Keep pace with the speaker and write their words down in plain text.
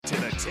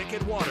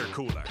Ticket Water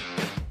Cooler.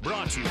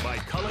 Brought to you by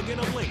Culligan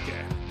of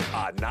Lincoln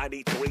on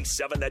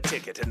 93.7 The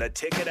Ticket and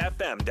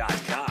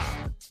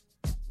theticketfm.com.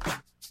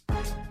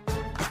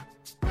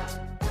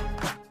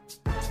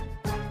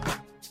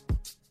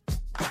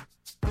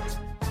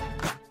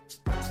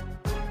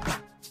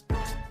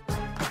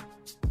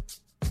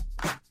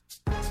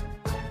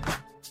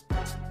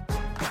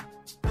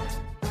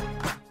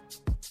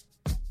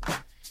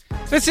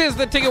 This is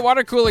the Ticket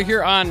Water Cooler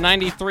here on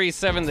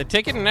 93.7 The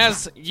Ticket, and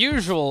as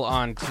usual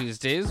on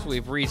Tuesdays,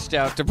 we've reached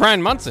out to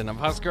Bryan Munson of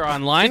Husker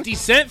Online. 50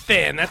 Cent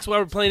fan. That's why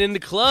we're playing in the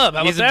club.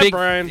 How He's about a that, big,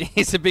 Bryan?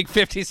 He's a big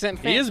 50 Cent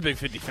fan. He is a big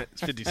 50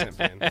 Cent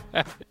fan.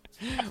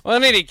 Well,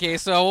 in any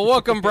case, we'll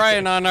welcome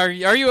Bryan on. Are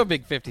you a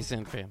big 50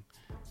 Cent fan?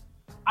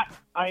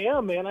 I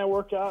am, man. I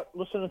work out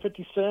listening to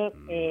 50 Cent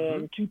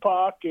and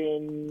Tupac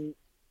and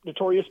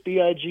Notorious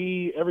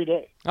B.I.G. every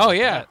day. Oh,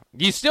 yeah.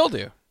 You still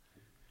do?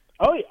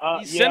 Oh, yeah.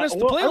 He sent us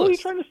the What are you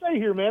playlist. trying to say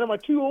here, man? Am I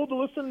too old to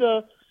listen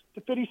to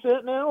 50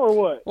 Cent now, or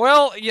what?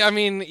 Well, yeah, I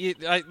mean,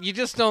 you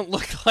just don't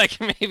look like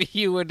maybe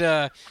you would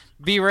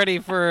be ready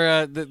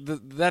for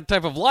that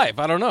type of life.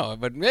 I don't know,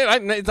 but I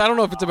don't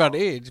know if it's about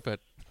age, but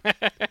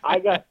I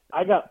got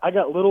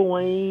Lil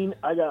Wayne.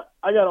 I got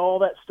all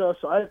that stuff.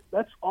 So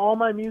that's all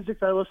my music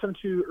I listen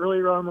to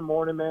earlier on in the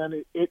morning,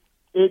 man.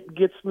 It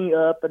gets me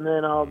up, and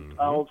then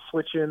I'll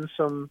switch in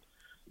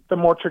the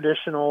more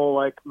traditional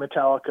like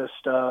Metallica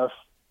stuff,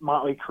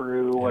 Motley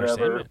Crue,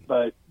 whatever.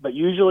 But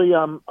usually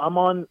I'm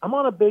on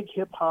a big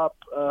hip hop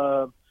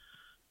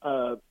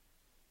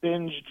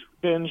binge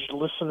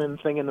listening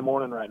thing in the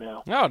morning right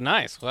now. oh,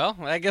 nice. Well,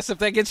 I guess if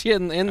that gets you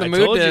in the I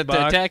mood told you, to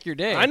Bach. attack your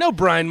day. I know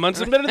Bryan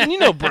Munson better than you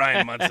know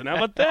Bryan Munson. How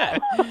about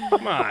that?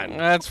 Come on.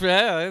 That's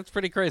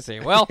pretty crazy.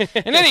 Well,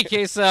 in any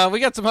case, we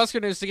got some Husker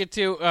news to get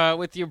to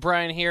with you,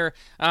 Bryan, here.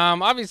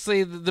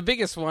 Obviously, the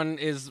biggest one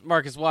is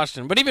Marcus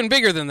Washington, but even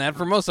bigger than that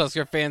for most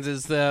Husker fans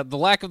is the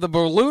lack of the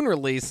balloon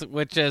release,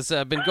 which has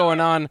been going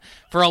on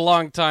for a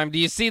long time. Do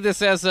you see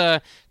this as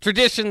a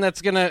tradition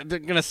that's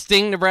gonna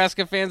sting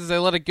Nebraska fans as they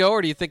let it go,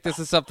 or do you think this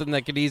is something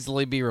that could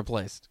easily be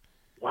replaced?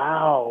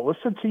 Wow,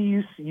 listen to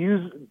you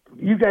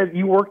guys.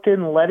 You worked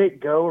in "Let It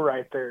Go"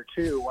 right there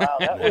too. Wow,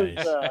 that was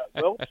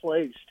well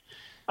placed.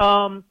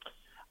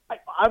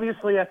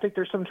 Obviously, I think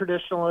there's some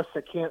traditionalists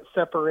that can't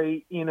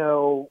separate,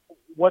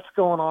 what's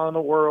going on in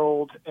the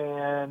world,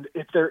 and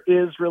if there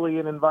is really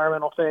an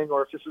environmental thing,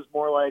 or if this is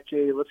more like,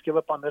 hey, let's give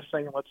up on this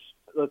thing and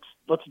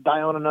let's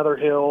die on another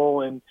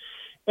hill and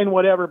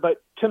whatever.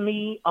 But to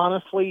me,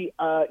 honestly,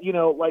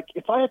 like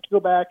if I have to go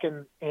back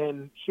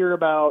and hear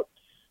about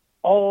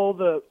all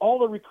the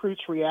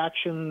recruits'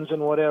 reactions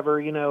and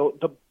whatever,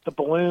 the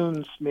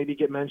balloons maybe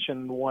get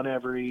mentioned one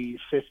every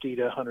 50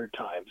 to 100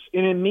 times.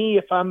 And in me,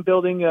 if I'm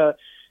building an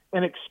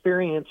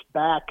experience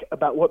back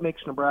about what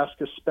makes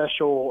Nebraska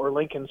special or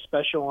Lincoln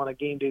special on a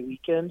game day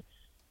weekend,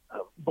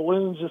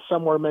 balloons is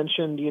somewhere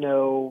mentioned,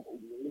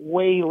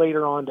 way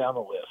later on down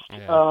the list.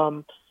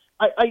 Yeah.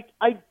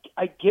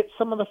 I get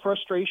some of the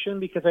frustration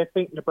because I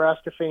think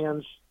Nebraska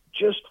fans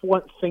just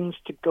want things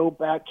to go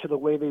back to the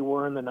way they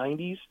were in the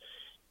 90s.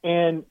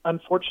 And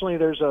unfortunately,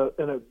 there's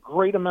a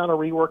great amount of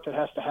rework that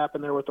has to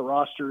happen there with the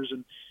rosters.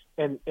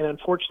 And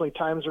unfortunately,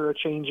 times are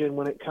a-changing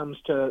when it comes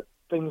to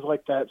things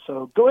like that.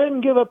 So go ahead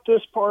and give up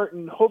this part,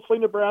 and hopefully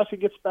Nebraska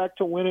gets back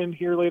to winning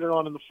here later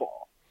on in the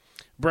fall.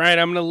 Bryan,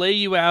 I'm going to lay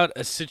you out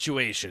a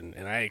situation,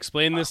 and I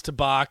explained this to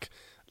Bach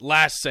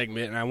last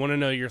segment, and I want to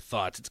know your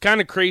thoughts. It's kind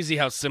of crazy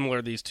how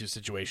similar these two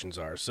situations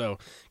are. So,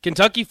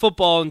 Kentucky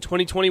football in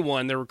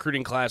 2021, their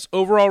recruiting class,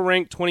 overall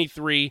ranked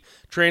 23,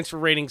 transfer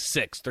rating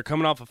 6. They're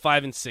coming off a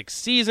 5-6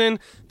 season.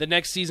 The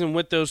next season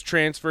with those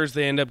transfers,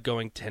 they end up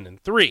going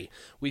 10-3.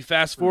 We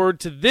fast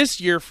forward to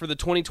this year for the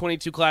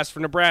 2022 class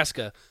for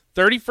Nebraska,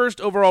 31st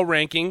overall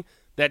ranking,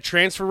 that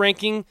transfer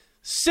ranking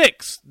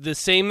 6, the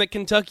same that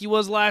Kentucky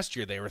was last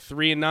year. They were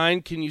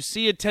 3-9. Can you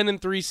see a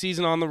 10-3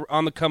 season on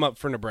the come up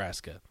for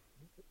Nebraska?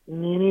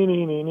 Man,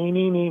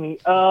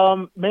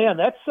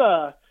 that is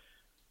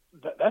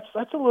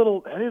a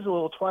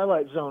little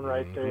Twilight Zone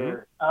right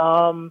there.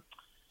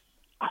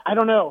 I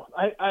don't know.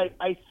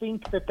 I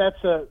think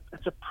that's a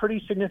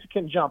pretty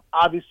significant jump.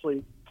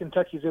 Obviously,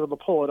 Kentucky's able to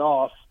pull it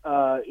off.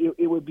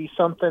 It would be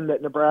something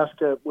that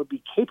Nebraska would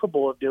be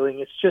capable of doing.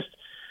 It's just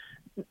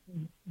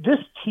this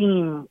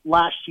team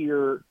last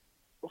year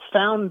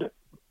found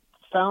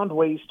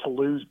ways to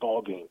lose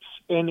ball games,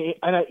 and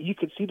you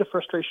could see the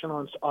frustration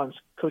on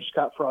Coach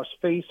Scott Frost's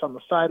face on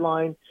the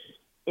sideline.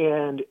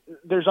 And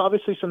there's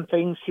obviously some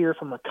things here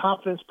from a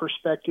confidence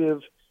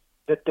perspective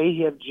that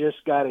they have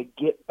just got to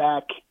get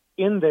back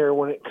in there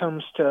when it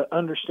comes to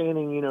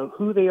understanding,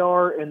 who they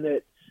are and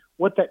that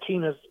what that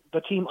team is, the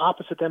team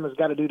opposite them has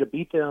got to do to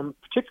beat them,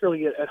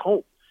 particularly at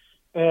home.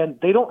 And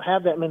they don't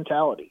have that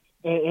mentality,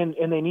 and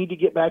they need to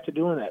get back to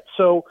doing that.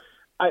 So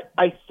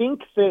I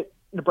think that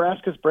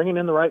Nebraska's bringing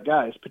in the right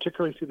guys,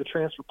 particularly through the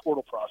transfer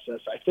portal process.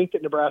 I think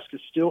that Nebraska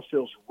still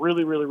feels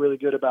really, really, really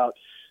good about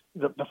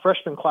the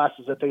freshman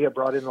classes that they have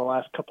brought in the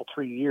last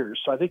 3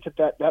 years. So I think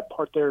that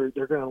part there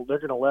they're going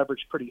to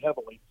leverage pretty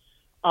heavily.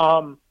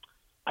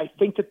 I I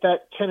think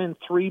that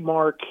 10-3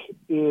 mark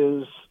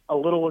is a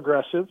little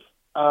aggressive.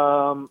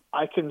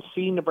 I can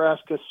see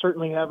Nebraska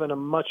certainly having a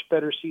much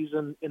better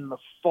season in the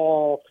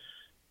fall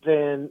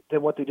than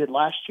what they did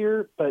last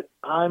year, but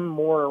I'm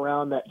more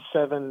around that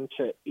 7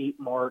 to 8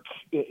 mark,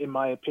 in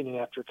my opinion,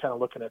 after kind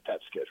of looking at that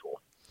schedule.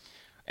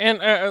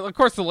 And, of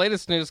course, the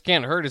latest news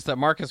can't hurt is that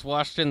Marcus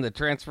Washington, the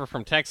transfer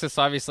from Texas,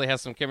 obviously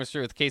has some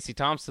chemistry with Casey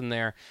Thompson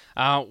there.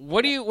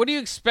 What do you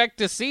expect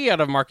to see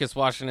out of Marcus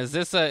Washington? Is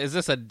this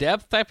a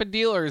depth type of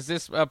deal, or is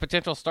this a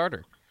potential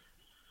starter?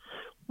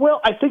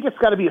 Well, I think it's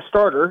got to be a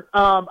starter.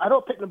 I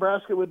don't think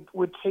Nebraska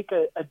would take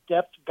a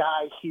depth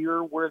guy here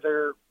where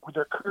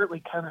they're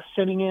currently kind of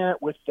sitting at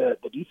with the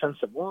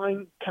defensive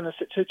line kind of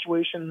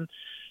situation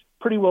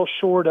pretty well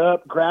shored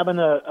up, grabbing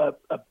a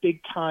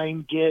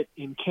big-time get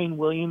in Kane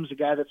Williams, a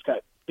guy that's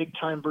got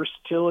big-time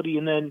versatility,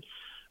 and then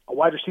a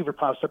wide receiver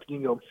pops up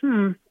and you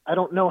go, I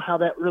don't know how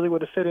that really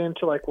would have fit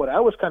into like what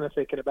I was kind of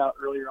thinking about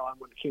earlier on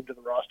when it came to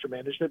the roster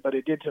management, but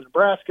it did to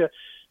Nebraska.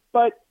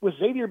 But with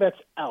Xavier Betts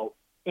out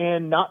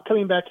and not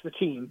coming back to the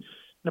team,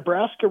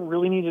 Nebraska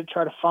really needed to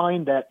try to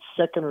find that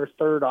second or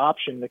third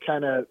option to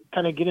kind of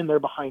get in there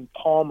behind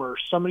Palmer,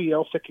 somebody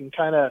else that can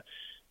kind of,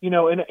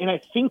 and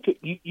I think that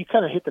you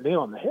kind of hit the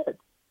nail on the head.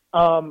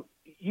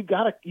 You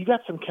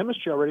got some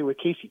chemistry already with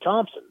Casey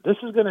Thompson. This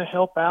is going to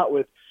help out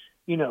with,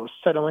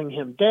 settling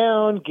him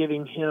down,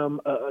 giving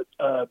him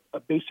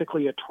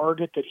basically a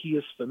target that he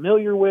is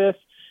familiar with.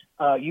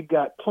 You've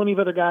got plenty of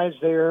other guys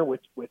there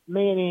with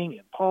Manning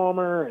and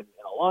Palmer and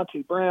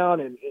Alontae Brown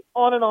and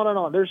on and on and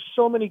on. There's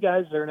so many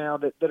guys there now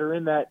that are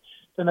in that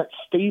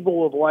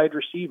stable of wide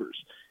receivers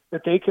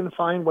that they can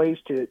find ways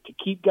to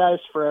keep guys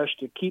fresh,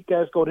 to keep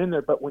guys going in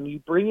there. But when you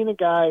bring in a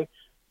guy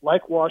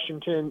like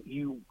Washington,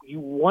 you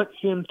want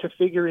him to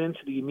figure into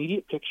the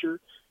immediate picture.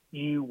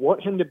 You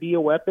want him to be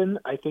a weapon.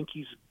 I think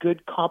he's a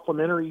good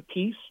complementary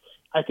piece.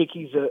 I think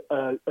he's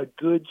a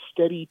good,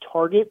 steady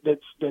target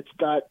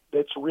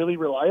that's really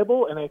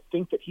reliable, and I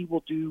think that he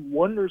will do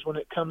wonders when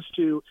it comes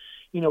to,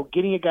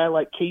 getting a guy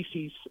like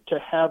Casey to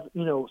have,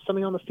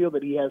 something on the field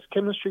that he has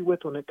chemistry with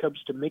when it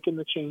comes to making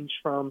the change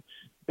from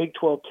Big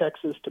 12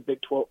 Texas to Big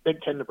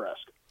 10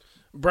 Nebraska.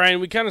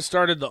 Bryan, we kind of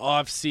started the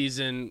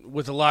offseason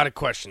with a lot of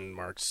question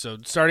marks. So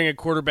starting at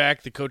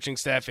quarterback, the coaching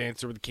staff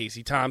answered with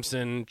Casey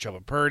Thompson,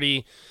 Chubba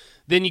Purdy.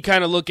 Then you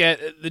kind of look at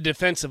the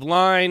defensive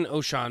line,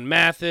 O'Shawn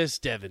Mathis,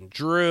 Devin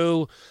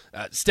Drew,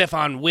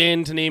 Stephon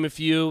Wynn, to name a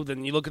few.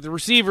 Then you look at the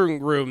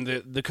receiving room.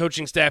 The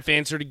coaching staff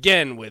answered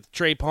again with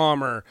Trey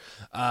Palmer,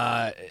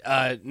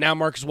 now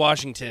Marcus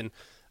Washington.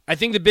 I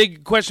think the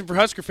big question for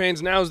Husker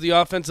fans now is the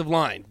offensive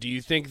line. Do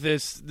you think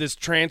this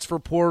transfer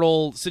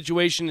portal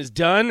situation is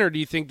done, or do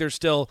you think there's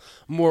still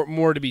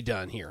more to be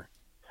done here?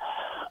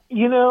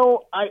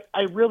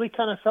 I really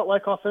kind of felt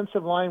like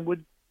offensive line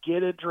would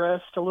get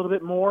addressed a little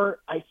bit more.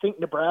 I think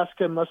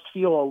Nebraska must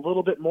feel a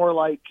little bit more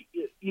like,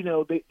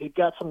 they've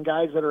got some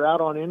guys that are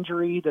out on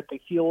injury that they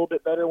feel a little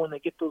bit better when they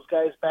get those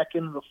guys back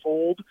into the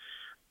fold.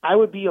 I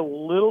would be a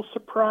little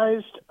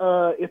surprised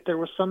if there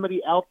was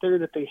somebody out there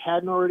that they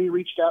hadn't already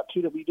reached out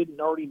to that we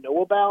didn't already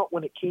know about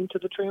when it came to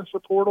the transfer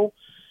portal.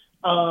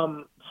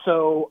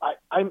 So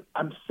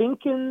I'm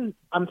thinking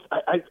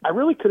I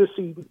really could have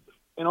seen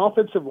an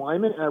offensive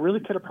lineman, and I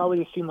really could have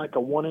probably seen like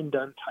a one and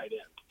done tight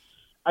end.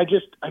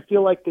 I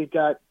feel like they've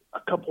got a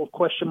couple of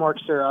question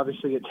marks there,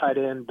 obviously at tight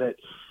end, that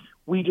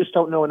we just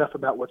don't know enough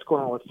about what's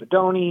going on with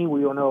Fedoni. We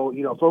don't know,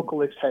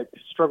 Vokalix had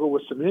struggled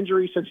with some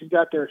injuries since he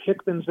got there.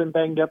 Hickman's been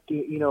banged up,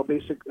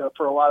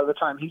 for a lot of the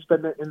time. He's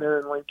been in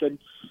there in Lincoln.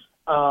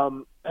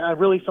 And I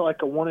really felt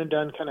like a one and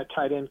done kind of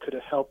tight end could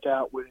have helped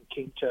out when it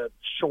came to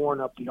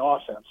shoring up the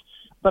offense.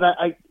 But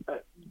I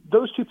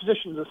those two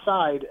positions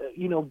aside,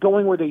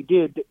 going where they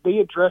did, they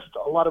addressed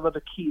a lot of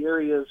other key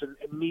areas and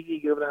needed to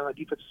get over there on the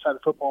defensive side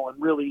of football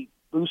and really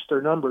boost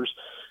their numbers.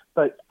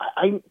 But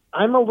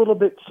I'm a little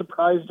bit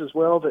surprised as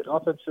well that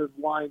offensive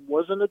line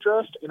wasn't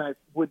addressed, and I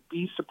would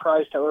be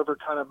surprised, however,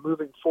 kind of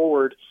moving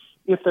forward,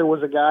 if there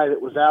was a guy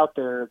that was out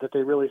there that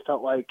they really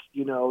felt like,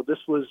 this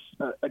was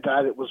a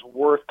guy that was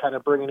worth kind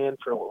of bringing in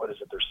for,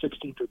 their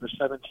 16th or their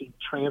 17th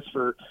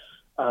transfer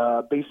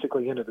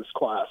basically into this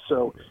class.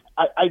 So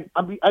I'd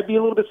be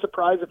a little bit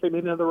surprised if they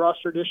made another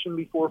roster addition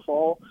before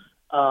fall.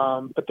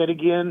 But then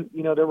again,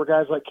 there were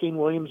guys like Kane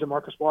Williams and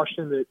Marcus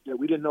Washington that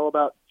we didn't know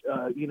about,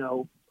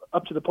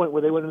 up to the point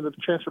where they went into the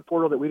transfer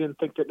portal that we didn't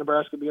think that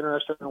Nebraska would be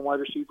interested in a wide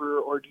receiver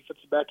or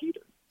defensive back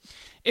either.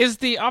 Is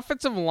the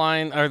offensive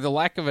line, or the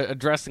lack of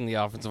addressing the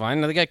offensive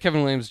line, now they got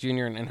Kevin Williams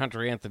Jr. and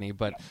Hunter Anthony,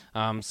 but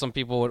some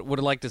people would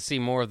like to see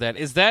more of that.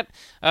 Is that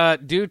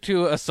due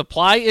to a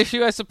supply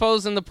issue, I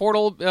suppose, in the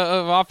portal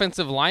of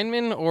offensive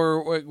linemen,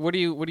 or what do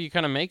you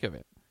kind of make of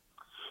it?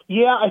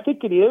 Yeah, I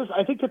think it is.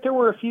 I think that there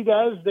were a few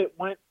guys that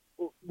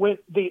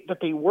that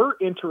they were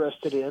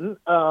interested in,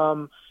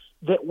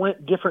 that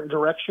went different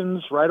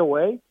directions right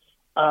away.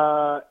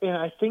 And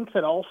I think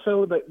that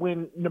also that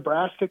when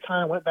Nebraska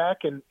kind of went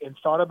back and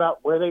thought about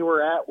where they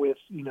were at with,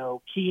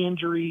 key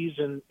injuries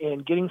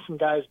and getting some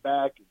guys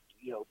back,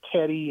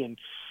 Teddy and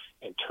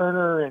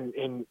Turner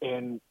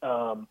and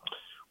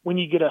when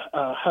you get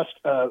a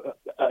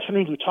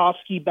Henry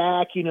Lutovsky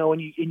back,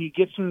 and you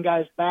get some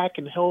guys back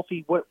and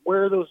healthy,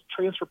 where those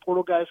transfer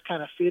portal guys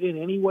kind of fit in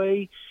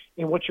anyway,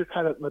 and what you're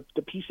kind of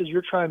the pieces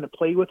you're trying to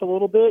play with a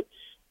little bit.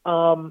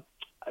 I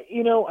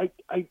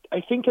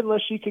think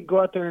unless you could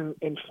go out there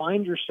and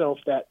find yourself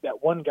that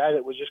one guy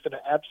that was just going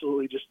to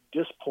absolutely just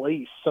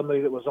displace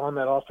somebody that was on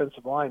that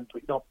offensive line,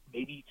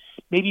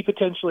 maybe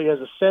potentially as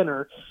a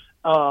center,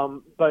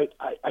 but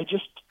I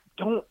just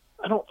don't.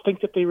 I don't think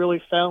that they really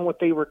found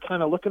what they were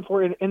kind of looking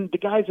for. And the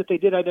guys that they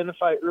did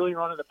identify earlier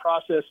on in the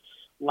process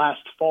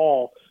last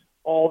fall,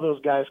 all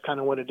those guys kind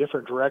of went a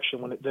different direction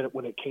when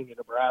it came to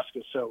Nebraska.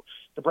 So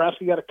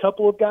Nebraska got a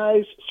couple of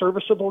guys,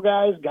 serviceable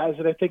guys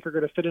that I think are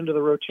going to fit into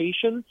the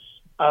rotation.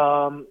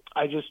 I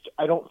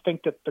don't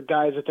think that the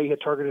guys that they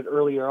had targeted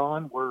earlier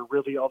on were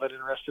really all that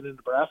interested in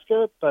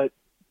Nebraska, but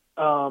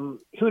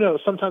who knows?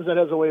 Sometimes that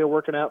has a way of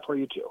working out for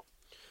you too.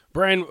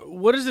 Bryan,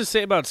 what does this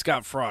say about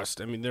Scott Frost?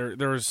 I mean,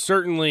 there are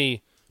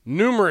certainly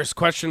numerous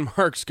question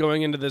marks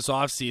going into this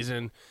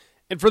offseason.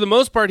 And for the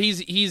most part,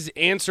 he's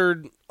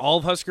answered all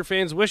of Husker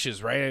fans'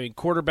 wishes, right? I mean,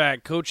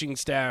 quarterback, coaching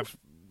staff,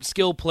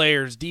 skill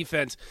players,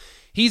 defense.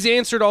 He's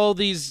answered all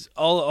these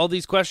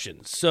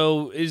questions.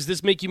 So does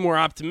this make you more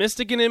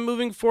optimistic in him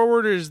moving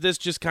forward, or is this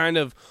just kind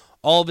of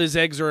all of his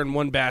eggs are in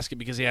one basket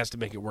because he has to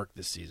make it work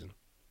this season?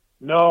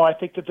 No, I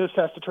think that this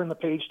has to turn the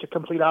page to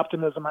complete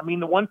optimism. I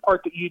mean, the one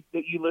part that you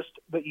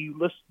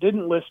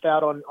didn't list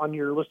out on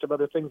your list of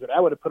other things that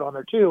I would have put on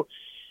there too,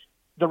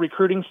 the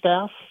recruiting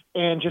staff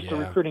and just the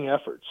recruiting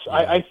efforts. Yeah.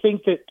 I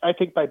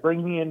think by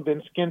bringing in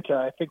Vince Ginta,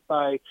 I think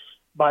by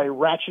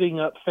ratcheting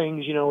up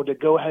things, to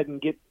go ahead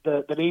and get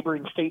the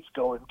neighboring states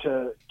going,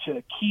 to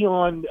key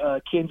on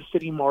Kansas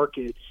City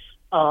market,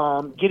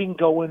 getting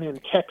going in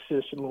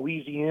Texas and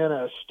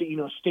Louisiana,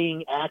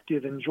 staying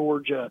active in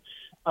Georgia.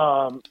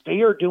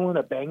 They are doing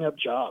a bang-up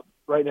job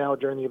right now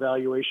during the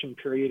evaluation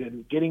period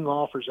and getting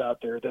offers out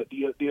there.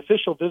 The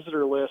official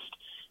visitor list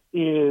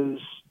is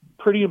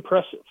pretty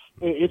impressive.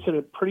 It's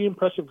a pretty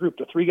impressive group.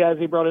 The 3 guys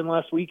they brought in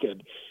last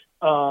weekend,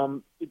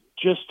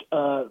 just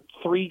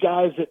 3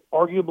 guys that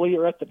arguably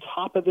are at the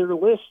top of their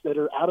list that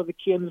are out of the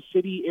Kansas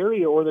City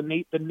area or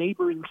the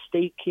neighboring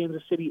state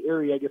Kansas City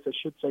area, I guess I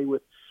should say,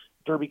 with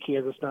Derby,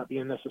 Kansas not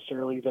being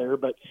necessarily there.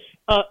 But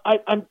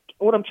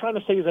what I'm trying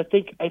to say is I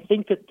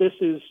think that this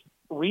is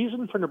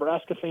reason for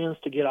Nebraska fans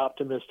to get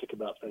optimistic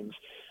about things.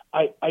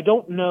 I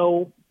don't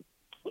know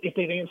if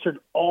they've answered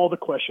all the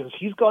questions.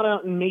 He's gone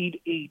out and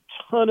made a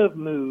ton of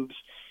moves,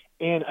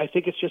 and I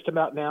think it's just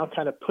about now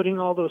kind of putting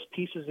all those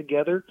pieces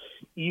together.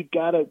 You've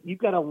got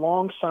a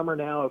long summer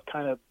now of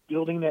kind of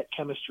building that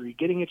chemistry,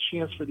 getting a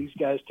chance for these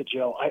guys to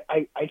gel.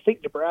 I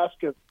think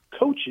Nebraska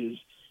coaches,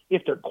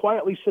 if they're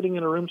quietly sitting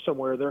in a room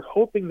somewhere, they're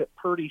hoping that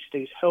Purdy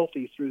stays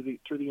healthy through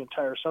the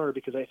entire summer,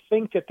 because I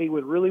think that they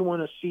would really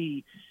want to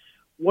see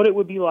what it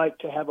would be like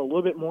to have a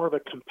little bit more of a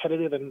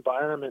competitive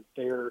environment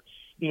there,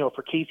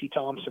 for Casey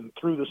Thompson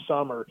through the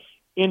summer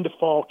into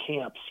fall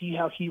camp, see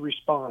how he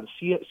responds,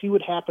 see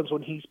what happens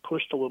when he's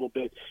pushed a little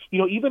bit.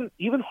 Even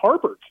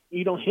Harburg,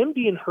 him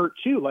being hurt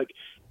too, like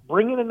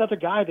bring in another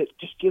guy that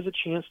just gives a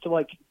chance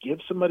to give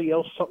somebody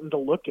else something to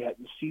look at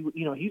and see,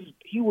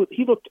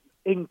 he looked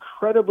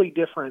incredibly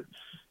different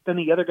than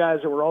the other guys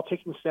that were all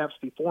taking snaps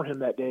before him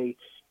that day.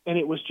 And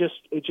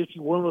it's just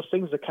one of those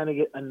things to kind of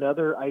get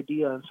another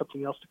idea and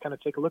something else to kind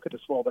of take a look at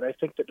this fall. But I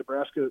think that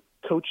Nebraska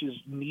coaches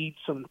need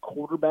some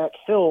quarterback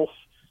health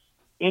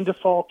into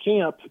fall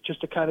camp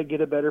just to kind of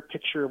get a better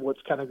picture of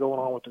what's kind of going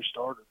on with their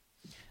starter.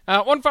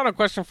 One final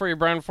question for you,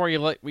 Bryan, before you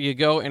let you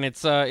go, and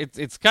it's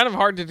kind of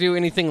hard to do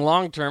anything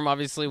long term,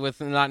 obviously,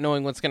 with not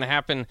knowing what's going to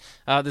happen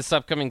this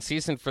upcoming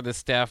season for the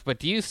staff. But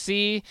do you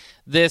see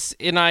this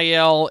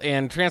NIL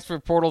and transfer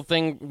portal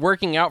thing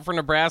working out for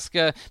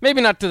Nebraska?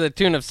 Maybe not to the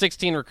tune of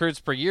 16 recruits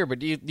per year, but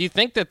do you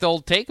think that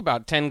they'll take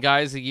about 10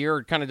 guys a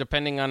year, kind of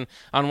depending on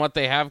what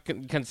they have,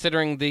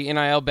 considering the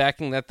NIL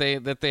backing that they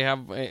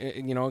have,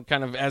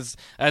 kind of as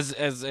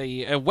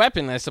a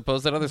weapon, I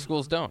suppose, that other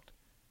schools don't?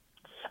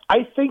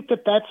 I think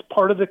that that's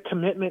part of the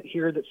commitment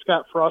here that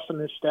Scott Frost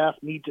and his staff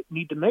need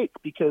to make,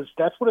 because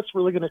that's what it's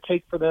really going to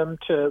take for them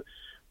to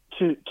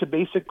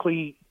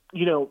basically,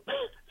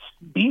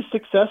 be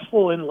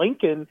successful in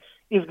Lincoln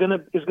is going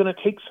to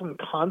take some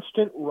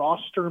constant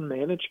roster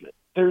management.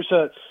 There's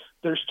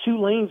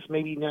 2 lanes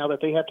maybe now that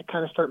they have to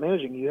kind of start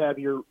managing. You have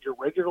your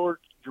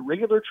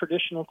regular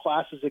traditional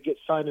classes that get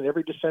signed in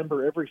every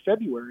December, every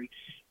February,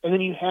 and then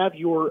you have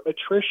your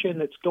attrition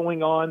that's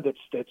going on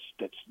that's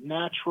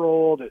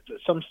natural, that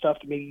some stuff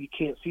that maybe you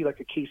can't see, like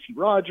a Casey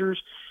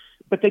Rogers,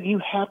 but then you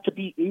have to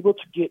be able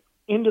to get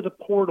into the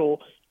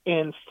portal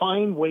and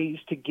find ways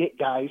to get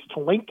guys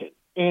to Lincoln.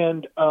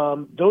 And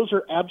those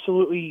are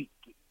absolutely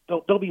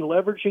they'll be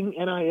leveraging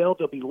NIL.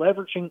 They'll be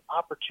leveraging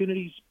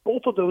opportunities.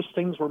 Both of those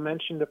things were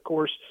mentioned, of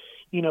course,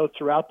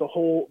 throughout the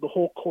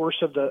whole course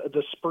of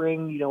the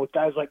spring. With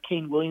guys like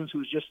Kane Williams, who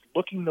was just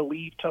looking to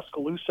leave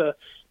Tuscaloosa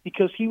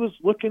because he was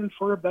looking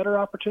for a better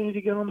opportunity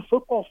to get on the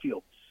football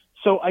field.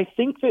 So I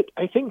think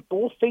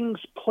both things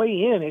play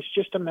in. It's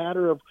just a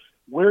matter of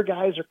where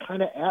guys are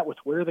kind of at with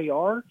where they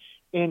are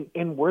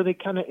and where they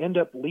kind of end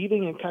up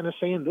leaving and kind of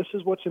saying, this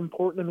is what's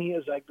important to me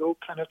as I go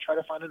kind of try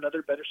to find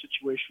another better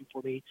situation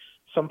for me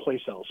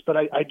someplace else. But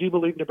I do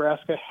believe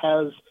Nebraska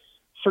has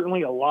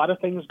certainly a lot of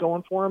things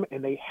going for them,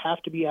 and they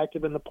have to be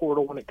active in the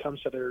portal when it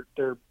comes to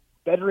their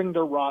bettering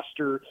their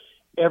roster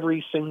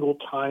every single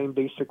time.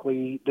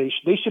 Basically, they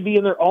should be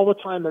in there all the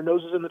time, their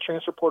noses in the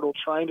transfer portal,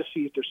 trying to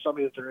see if there's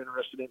somebody that they're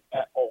interested in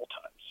at all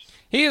times.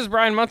 He is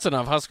Bryan Munson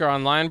of Husker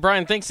Online.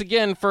 Bryan, thanks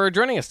again for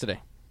joining us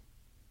today.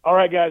 All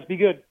right, guys, be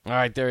good. All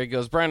right, there he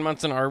goes. Bryan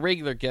Munson, our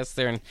regular guest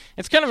there. And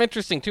it's kind of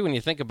interesting, too, when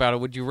you think about it.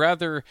 Would you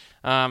rather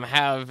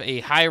have a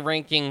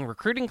high-ranking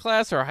recruiting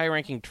class or a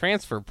high-ranking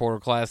transfer portal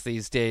class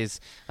these days?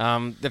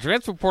 The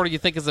transfer portal, you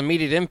think, is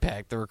immediate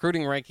impact. The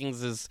recruiting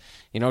rankings is,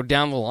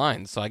 down the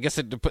line. So I guess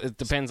it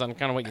depends on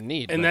kind of what you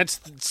need. And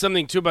that's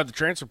something, too, about the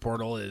transfer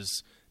portal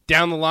is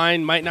down the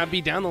line might not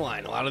be down the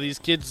line. A lot of these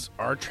kids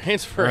are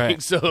transferring.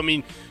 Right. So, I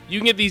mean, you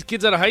can get these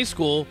kids out of high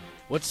school.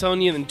 What's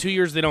telling you in 2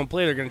 years they don't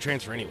play, they're going to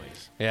transfer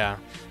anyways? Yeah.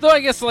 Though I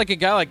guess like a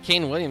guy like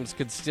Kane Williams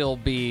could still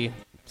be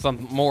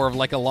some more of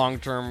like a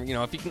long-term,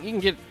 if you can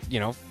get,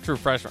 true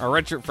freshmen or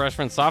redshirt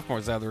freshmen,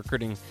 sophomores out of the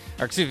recruiting,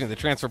 or the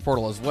transfer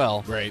portal as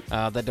well. Right.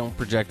 That don't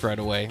project right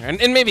away.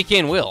 And maybe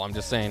Kane will. I'm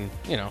just saying,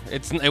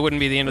 it wouldn't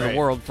be the end of the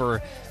world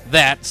for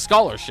that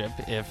scholarship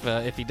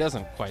if he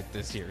doesn't quite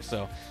this year.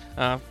 So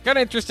kind of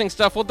interesting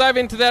stuff. We'll dive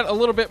into that a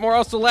little bit more.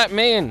 Also, Lat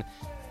Mayen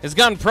has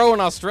gone pro in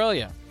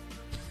Australia.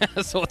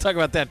 So we'll talk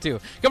about that, too.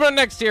 Coming up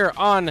next here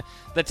on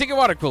the Ticket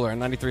Water Cooler on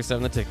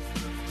 93.7 The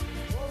Ticket.